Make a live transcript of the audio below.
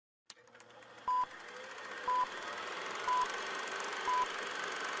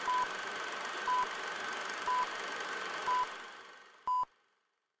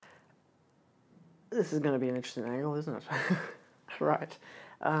This is going to be an interesting angle, isn't it? Right.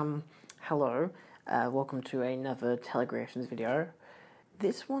 Hello. Welcome to another Telegraptions video.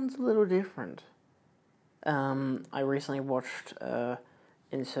 This one's a little different. I recently watched,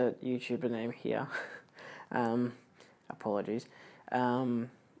 insert YouTuber name here. Apologies. And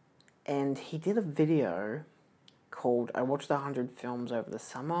he did a video called, I watched 100 films over the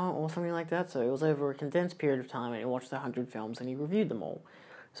summer or something like that. So it was over a condensed period of time and he watched 100 films and he reviewed them all.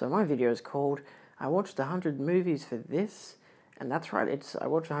 So my video is called, I watched 100 movies for this, and that's right, I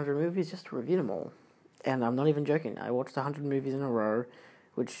watched 100 movies just to review them all. And I'm not even joking, I watched 100 movies in a row,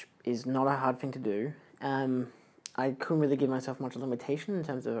 which is not a hard thing to do. I couldn't really give myself much limitation in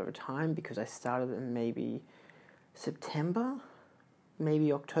terms of over time, because I started in maybe September,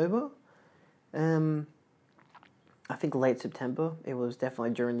 maybe October. I think late September. It was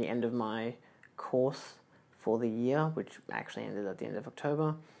definitely during the end of my course for the year, which actually ended at the end of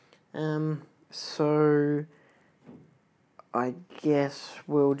October. So I guess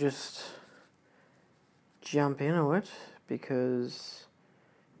we'll just jump into it, because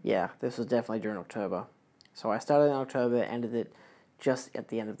yeah, this was definitely during October. So I started in October, ended it just at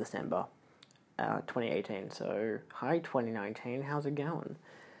the end of December 2018. So hi 2019, how's it going?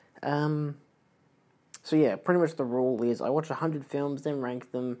 So yeah, pretty much the rule is I watch 100 films, then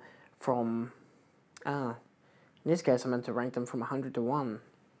rank them from in this case I meant to rank them from 100 to 1.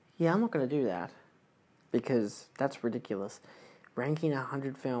 Yeah, I'm not going to do that, because that's ridiculous. Ranking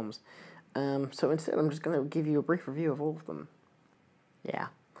 100 films. So instead I'm just going to give you a brief review of all of them. Yeah,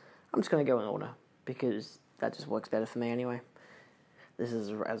 I'm just going to go in order, because that just works better for me anyway. This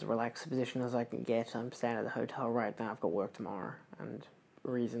is as relaxed a position as I can get. I'm staying at the hotel right now. I've got work tomorrow, and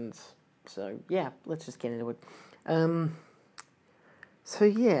reasons. So yeah, let's just get into it. So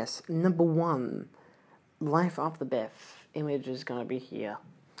yes, number 1, Life After Death. Image is going to be here.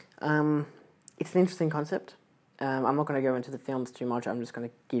 It's an interesting concept. I'm not going to go into the films too much. I'm just going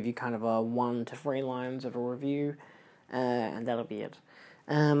to give you kind of a 1 to 3 lines of a review, and that'll be it.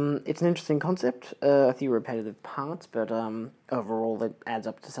 It's an interesting concept, a few repetitive parts, but overall it adds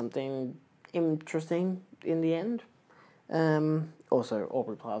up to something interesting in the end. Also,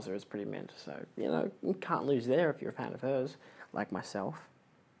 Aubrey Plaza is pretty mint, so, you can't lose there if you're a fan of hers, like myself.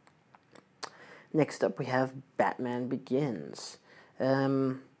 Next up we have Batman Begins.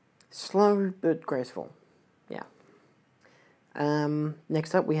 Slow but graceful, yeah.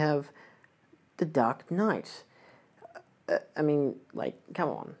 Next up we have The Dark Knight. Come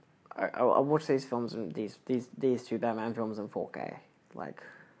on. I watched these films, and these two Batman films in 4K.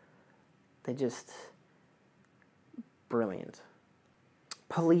 They're just brilliant.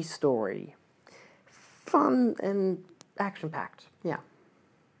 Police Story. Fun and action-packed, yeah.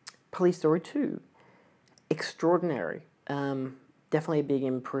 Police Story 2. Extraordinary. Definitely a big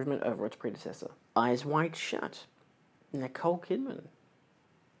improvement over its predecessor. Eyes Wide Shut. Nicole Kidman.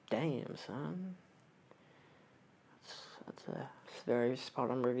 Damn, son. That's a very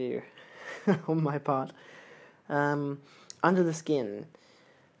spot-on review on my part. Under the Skin.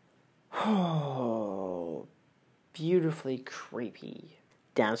 Oh, beautifully creepy.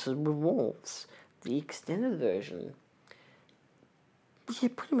 Dances with Wolves. The extended version. Yeah,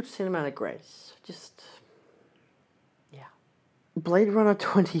 pretty much cinematic grace. Just, yeah. Blade Runner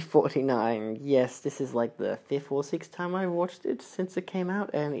 2049. Yes, this is like the 5th or 6th time I've watched it since it came out,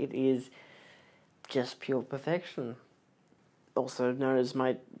 and it is just pure perfection. Also known as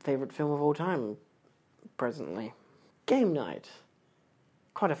my favourite film of all time, presently. Game Night.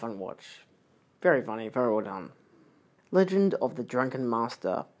 Quite a fun watch. Very funny, very well done. Legend of the Drunken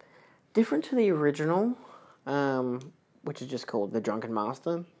Master. Different to the original, which is just called The Drunken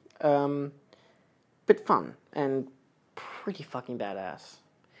Master. But fun, and pretty fucking badass.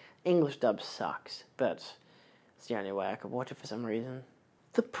 English dub sucks, but it's the only way I could watch it for some reason.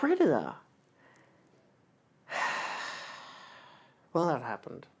 The Predator. Well, that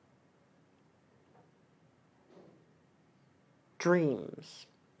happened. Dreams.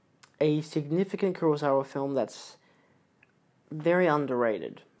 A significant Kurosawa film that's very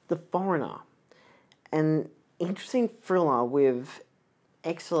underrated. The Foreigner. An interesting thriller with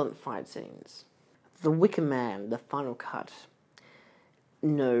excellent fight scenes. The Wicker Man, the final cut.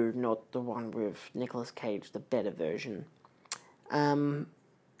 No, not the one with Nicolas Cage, the better version.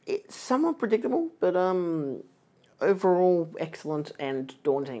 It's somewhat predictable, but overall excellent and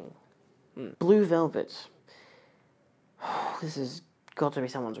daunting. Blue Velvet. This has got to be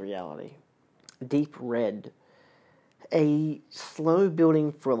someone's reality. Deep Red. A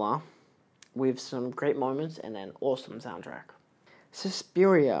slow-building thriller with some great moments and an awesome soundtrack.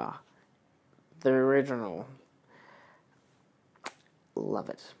 Suspiria. The original. Love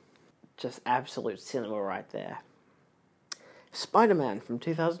it. just absolute cinema right there. Spider-Man from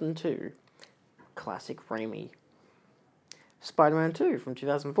 2002, classic Raimi. Spider-Man 2 from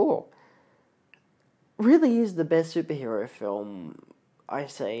 2004, really is the best superhero film, I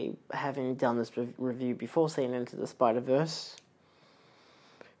say, having done this review before seeing Into the Spider-Verse.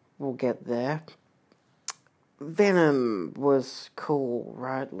 We'll get there. Venom was cool,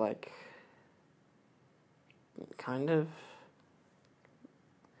 right? Like, kind of.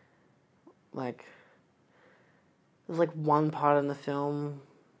 Like, there's like one part in the film,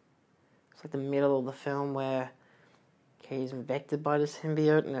 it's like the middle of the film where he's infected by the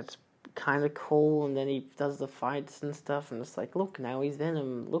symbiote, and it's kind of cool, and then he does the fights and stuff, and it's like, look, now he's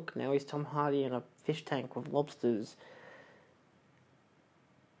Venom, look, now he's Tom Hardy in a fish tank with lobsters.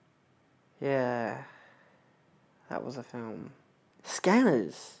 Yeah, that was a film.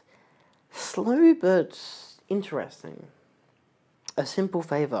 Scanners. Slow but interesting. A Simple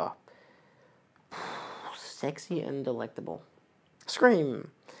Favor. Sexy and delectable. Scream.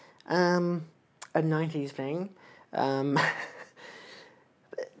 A 90s thing.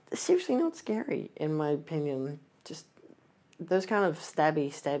 Seriously not scary, in my opinion. Just, those kind of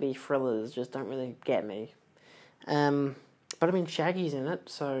stabby thrillers just don't really get me. But I mean, Shaggy's in it,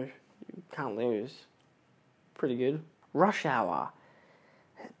 so you can't lose. Pretty good. Rush Hour.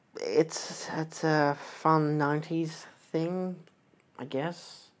 It's a fun 90s thing, I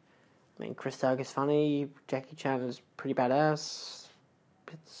guess. I mean, Chris Tug is funny, Jackie Chan is pretty badass.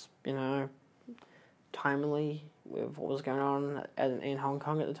 It's, timely with what was going on in Hong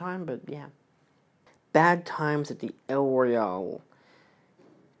Kong at the time, but yeah. Bad Times at the El Royale.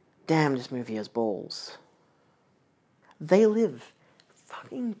 Damn, this movie has balls. They Live.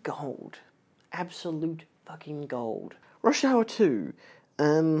 Fucking gold. Absolute fucking gold. Rush Hour 2.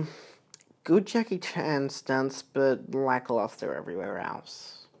 Good Jackie Chan stunts, but lackluster everywhere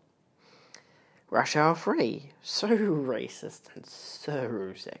else. Rush Hour 3. So racist and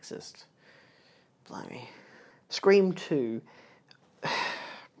so sexist. Blimey. Scream 2.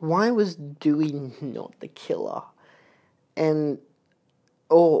 Why was Dewey not the killer? And,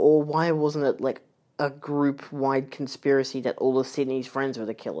 or why wasn't it like a group-wide conspiracy that all of Sydney's friends were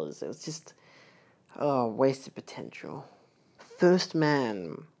the killers? It was just, wasted potential. First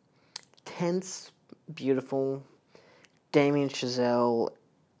Man. Tense, beautiful. Damien Chazelle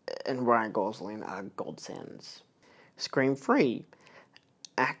and Ryan Gosling are godsends. Scream 3.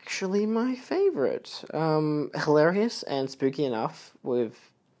 Actually my favourite. Hilarious and spooky enough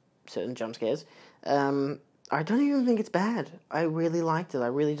with certain jump scares. I don't even think it's bad. I really liked it. I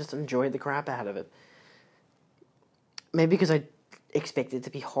really just enjoyed the crap out of it. Maybe because I expected it to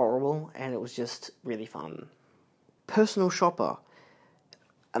be horrible and it was just really fun. Personal Shopper.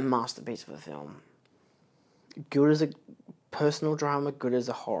 A masterpiece of a film. Good as a personal drama, good as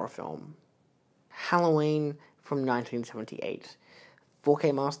a horror film. Halloween from 1978.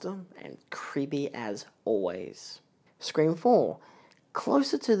 4K master and creepy as always. Scream 4.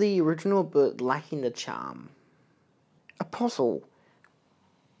 Closer to the original but lacking the charm. Apostle.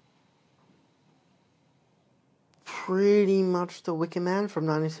 Pretty much The Wicker Man from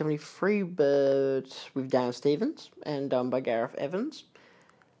 1973, but with Dan Stevens and done by Gareth Evans.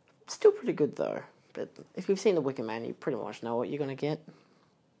 Still pretty good though. But if you've seen The Wicker Man, you pretty much know what you're gonna get.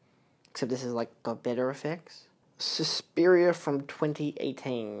 Except this is like got better effects. Suspiria from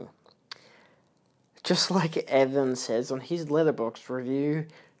 2018. Just like Evan says on his Letterboxd review,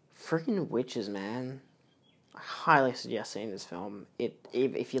 freaking witches, man. I highly suggest seeing this film.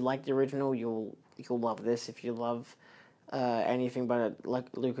 If you like the original, you'll love this. If you love anything but like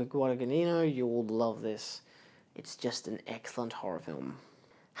Luca Guadagnino, you will love this. It's just an excellent horror film.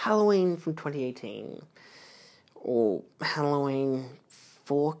 Halloween from 2018, or Halloween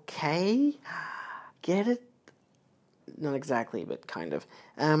 4K. Get it? Not exactly, but kind of.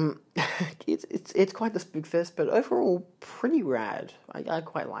 It's quite the spook fest, but overall pretty rad. I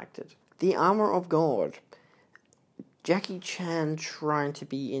quite liked it. The Armor of God. Jackie Chan trying to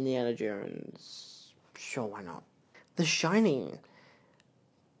be Indiana Jones. Sure, why not? The Shining.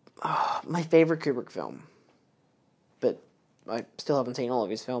 Oh, my favorite Kubrick film. But I still haven't seen all of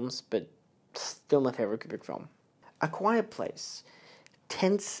his films, but still my favorite Kubrick film. A Quiet Place.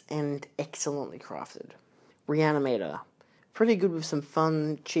 Tense and excellently crafted. Reanimator. Pretty good with some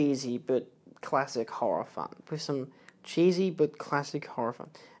fun, cheesy, but classic horror fun. With some cheesy, but classic horror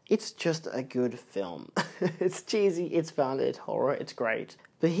fun. It's just a good film. It's cheesy, it's fun, it's horror, it's great.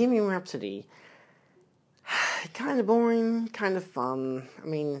 Bohemian Rhapsody. Kind of boring, kind of fun. I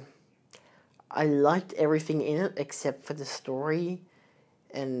mean, I liked everything in it except for the story,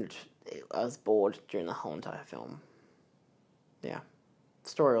 and I was bored during the whole entire film. Yeah.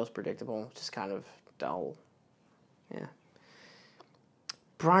 Story was predictable, just kind of dull. Yeah.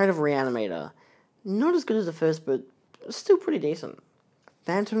 Bride of Reanimator. Not as good as the first, but still pretty decent.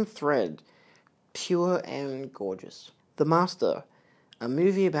 Phantom Thread. Pure and gorgeous. The Master. A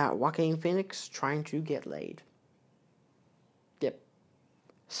movie about Joaquin Phoenix trying to get laid. Yep.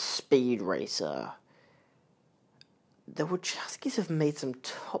 Speed Racer. The Wachowskis have made some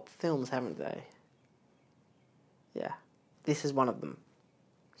top films, haven't they? Yeah. This is one of them.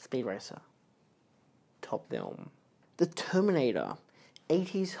 Speed Racer. Top film. The Terminator.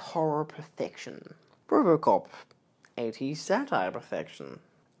 80s horror perfection. RoboCop. 80s satire perfection.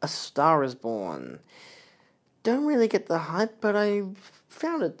 A Star is Born. Don't really get the hype, but I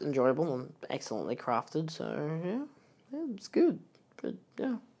found it enjoyable and excellently crafted, so yeah it's good. But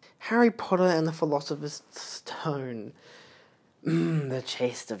yeah. Harry Potter and the Philosopher's Stone. The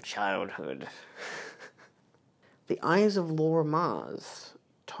Chaste of Childhood. The Eyes of Laura Mars.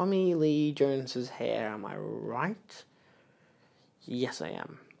 Tommy Lee Jones's hair, am I right? Yes, I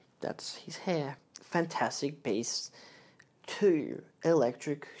am. That's his hair. Fantastic Beasts 2.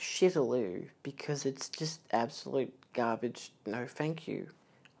 Electric Shitaloo. Because it's just absolute garbage. No thank you.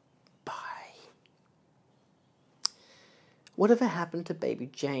 Bye. Whatever Happened to Baby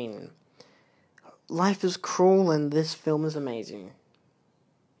Jane? Life is cruel and this film is amazing.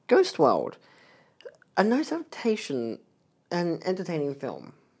 Ghost World. A nice adaptation and entertaining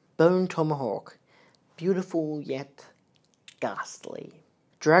film. Bone Tomahawk. Beautiful yet ghastly.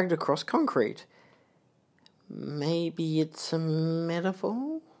 Dragged Across Concrete. Maybe it's a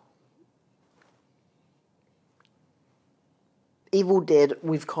metaphor? Evil Dead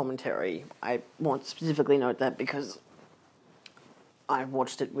with commentary. I want to specifically note that because I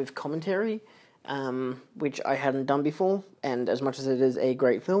watched it with commentary, which I hadn't done before, and as much as it is a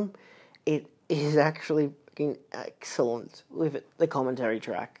great film, it is actually fucking excellent with the commentary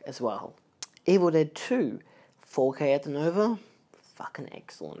track as well. Evil Dead 2, 4K at the Nova, fucking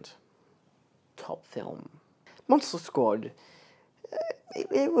excellent. Top film. Monster Squad,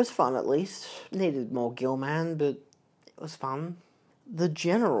 it was fun at least. Needed more Gilman, but it was fun. The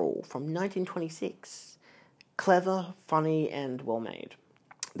General from 1926. Clever, funny, and well made.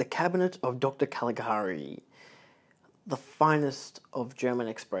 The Cabinet of Dr. Caligari. The finest of German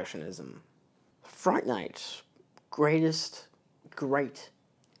expressionism. Fright Night. Great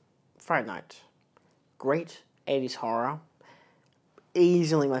Fright Night. Great 80s horror.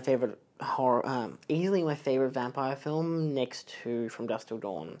 Easily my favorite vampire film next to From Dusk Till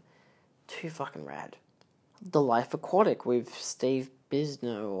Dawn. Too fucking rad. The Life Aquatic with Steve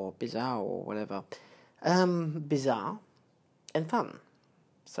Bizarre or whatever. Bizarre and fun.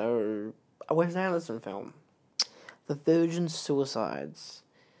 So, a Wes Anderson film. The Virgin Suicides.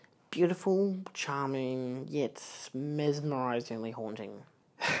 Beautiful, charming, yet mesmerizingly haunting.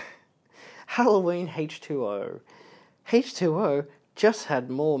 Halloween H2O. H2O just had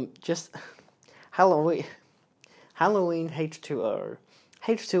more, Halloween H2O.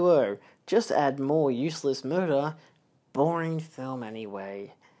 H2O, just add more useless murder. Boring film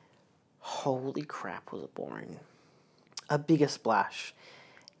anyway. Holy crap, was it boring. A Bigger Splash.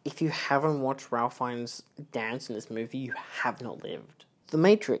 If you haven't watched Ralph Fiennes dance in this movie, you have not lived. The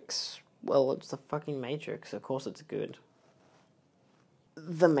Matrix. Well, it's the fucking Matrix. Of course it's good.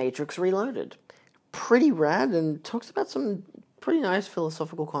 The Matrix Reloaded. Pretty rad and talks about some pretty nice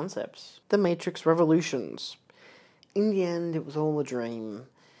philosophical concepts. The Matrix Revolutions. In the end, it was all a dream.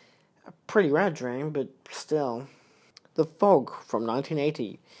 A pretty rad dream, but still. The Fog from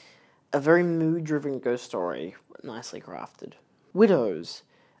 1980. A very mood-driven ghost story, nicely crafted. Widows.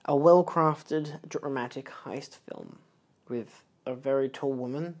 A well-crafted, dramatic heist film with a very tall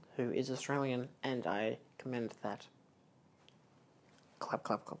woman who is Australian, and I commend that. Clap,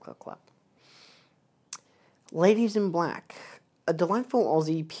 clap, clap, clap, clap. Ladies in Black. A delightful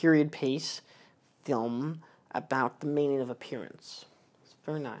Aussie period piece film about the meaning of appearance. It's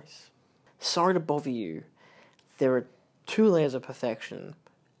very nice. Sorry to bother you. There are 2 layers of perfection.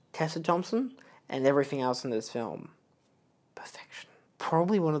 Tessa Thompson and everything else in this film. Perfection.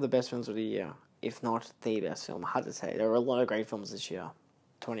 Probably one of the best films of the year, if not the best film. Hard to say. There are a lot of great films this year.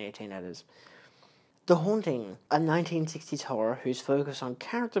 2018, that is. The Haunting, a 1960s horror whose focus on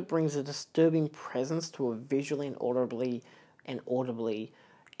character brings a disturbing presence to a visually and audibly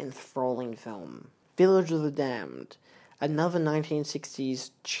enthralling film. Village of the Damned, another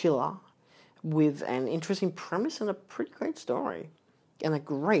 1960s chiller with an interesting premise and a pretty great story. And a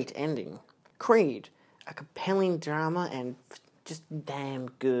great ending. Creed, a compelling drama and just damn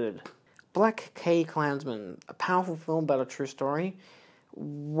good. Black K Klansman, a powerful film about a true story,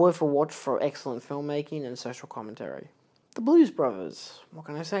 worth a watch for excellent filmmaking and social commentary. The Blues Brothers. What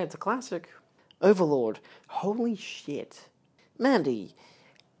can I say? It's a classic. Overlord. Holy shit. Mandy.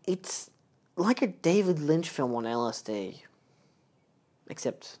 It's like a David Lynch film on LSD.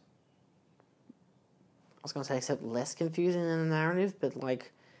 Except, except less confusing in the narrative, but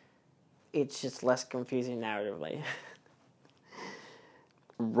like, it's just less confusing narratively.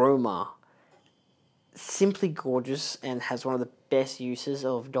 Roma. Simply gorgeous and has one of the best uses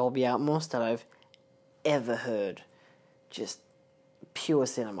of Dolby Atmos that I've ever heard. Just pure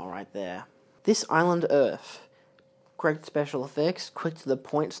cinema right there. This Island Earth. Great special effects, quick to the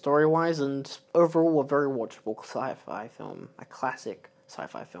point story-wise, and overall a very watchable sci-fi film. A classic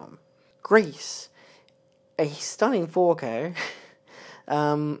sci-fi film. Grease. A stunning 4K.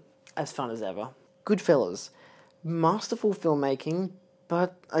 As fun as ever. Goodfellas. Masterful filmmaking,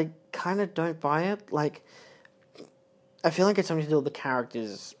 but I kind of don't buy it. Like, I feel like it's something to do with the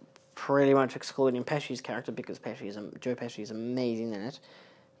characters, pretty much excluding Pesci's character, because Joe Pesci is amazing in it.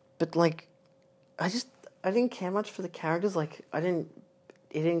 But, like, I didn't care much for the characters. Like, it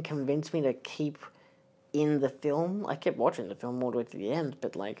didn't convince me to keep in the film. I kept watching the film all the way to the end,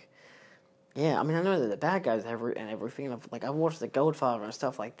 but, like, yeah, I mean, I know that the bad guys and everything. I've watched The Godfather and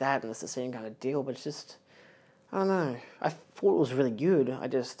stuff like that, and it's the same kind of deal, but it's just, I don't know. I thought it was really good. I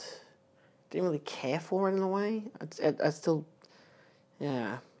just didn't really care for it in a way. I still,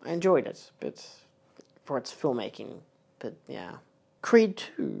 yeah, I enjoyed it, but for its filmmaking, but yeah. Creed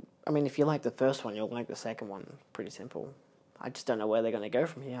 2. I mean, if you like the first one, you'll like the second one. Pretty simple. I just don't know where they're going to go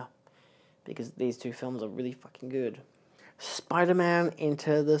from here, because these two films are really fucking good. Spider-Man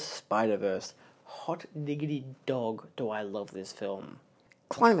Into the Spider-Verse. Hot diggity dog, do I love this film.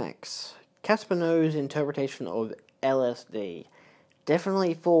 Climax. Caspar Noé's interpretation of LSD.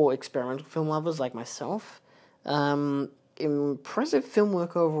 Definitely for experimental film lovers like myself. Impressive film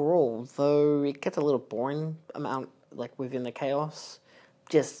work overall, though it gets a little boring within the chaos.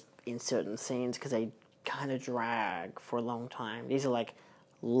 Just in certain scenes, because they kind of drag for a long time. These are like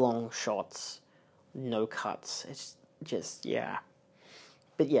long shots, no cuts. It's just, yeah.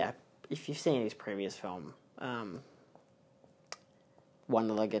 But yeah, if you've seen his previous film, one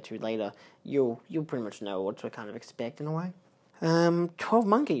that I'll get to later, you'll pretty much know what to kind of expect in a way. 12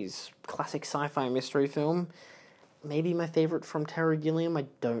 Monkeys, classic sci-fi mystery film. Maybe my favorite from Terry Gilliam, I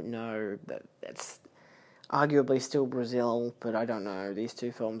don't know. That's arguably still Brazil, but I don't know. Those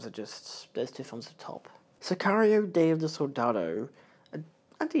two films are top. Sicario, Day of the Soldado,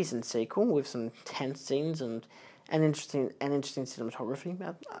 a decent sequel with some tense scenes and an interesting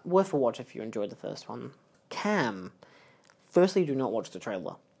cinematography. Worth a watch if you enjoyed the first one. Cam. Firstly, do not watch the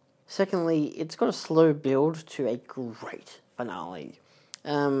trailer. Secondly, it's got a slow build to a great finale.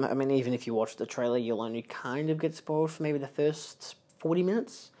 I mean, even if you watch the trailer, you'll only kind of get spoiled for maybe the first 40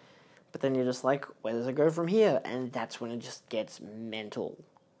 minutes. But then you're just like, where does it go from here? And that's when it just gets mental.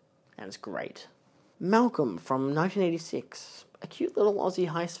 And it's great. Malcolm from 1986. A cute little Aussie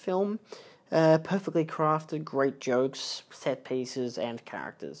heist film. Perfectly crafted, great jokes, set pieces, and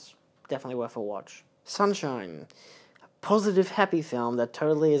characters. Definitely worth a watch. Sunshine. A positive, happy film that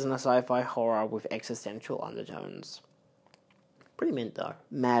totally isn't a sci-fi horror with existential undertones. Pretty mint, though.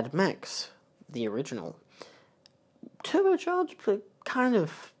 Mad Max. The original. Turbocharged, but kind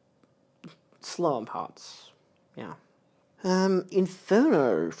of slow in parts. Yeah.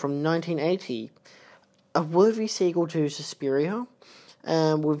 Inferno from 1980. A worthy sequel to Suspiria,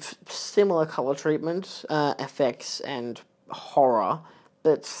 with similar colour treatment, effects, and horror,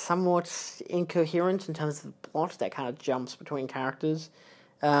 but somewhat incoherent in terms of the plot that kind of jumps between characters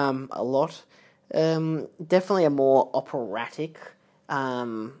a lot. Definitely a more operatic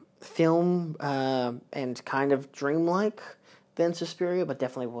film and kind of dreamlike than Suspiria, but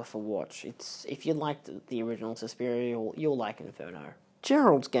definitely worth a watch. If you liked the original Suspiria, you'll like Inferno.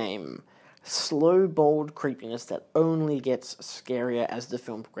 Gerald's Game. Slow, bold creepiness that only gets scarier as the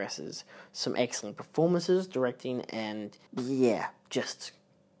film progresses. Some excellent performances, directing, and yeah, just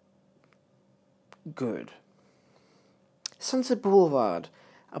good. Sunset Boulevard.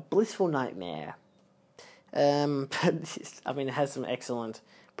 A blissful nightmare. But, I mean, it has some excellent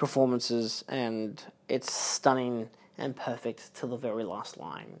performances, and it's stunning and perfect till the very last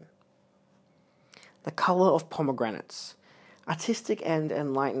line. The Color of Pomegranates. Artistic and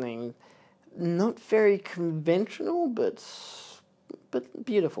enlightening. Not very conventional, but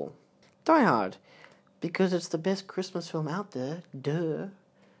beautiful. Die Hard. Because it's the best Christmas film out there. Duh. You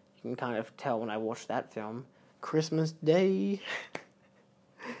can kind of tell when I watched that film. Christmas Day.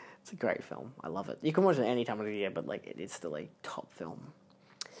 It's a great film. I love it. You can watch it any time of the year, but like it is still a top film.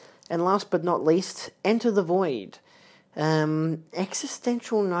 And last but not least, Enter the Void.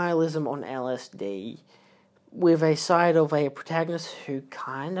 Existential nihilism on LSD. with a side of a protagonist who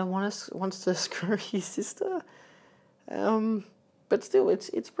kind of wants to screw his sister. But still,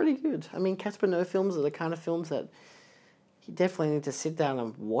 it's pretty good. I mean, Caspar Noé films are the kind of films that you definitely need to sit down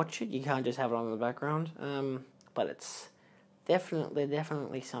and watch it. You can't just have it on in the background. But it's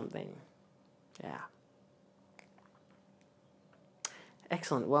definitely something. Yeah.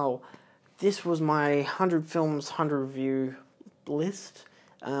 Excellent. Well, this was my 100 films, 100 review list.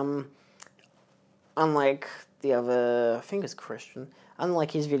 Unlike the other, I think it's Christian,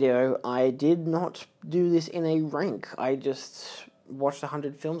 unlike his video, I did not do this in a rank. I just watched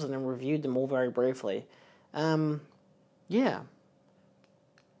 100 films and then reviewed them all very briefly. Yeah.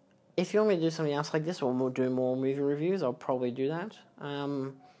 If you want me to do something else like this, or we'll do more movie reviews, I'll probably do that.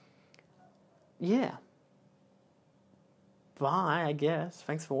 Yeah. Bye, I guess.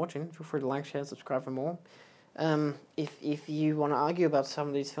 Thanks for watching. Feel free to like, share, subscribe for more. If you want to argue about some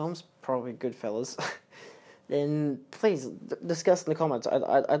of these films, probably Goodfellas, then please discuss in the comments.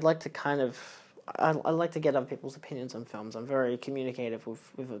 I'd like to I'd like to get other people's opinions on films. I'm very communicative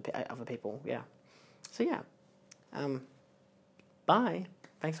with other people. Yeah. So yeah. Bye.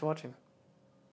 Thanks for watching.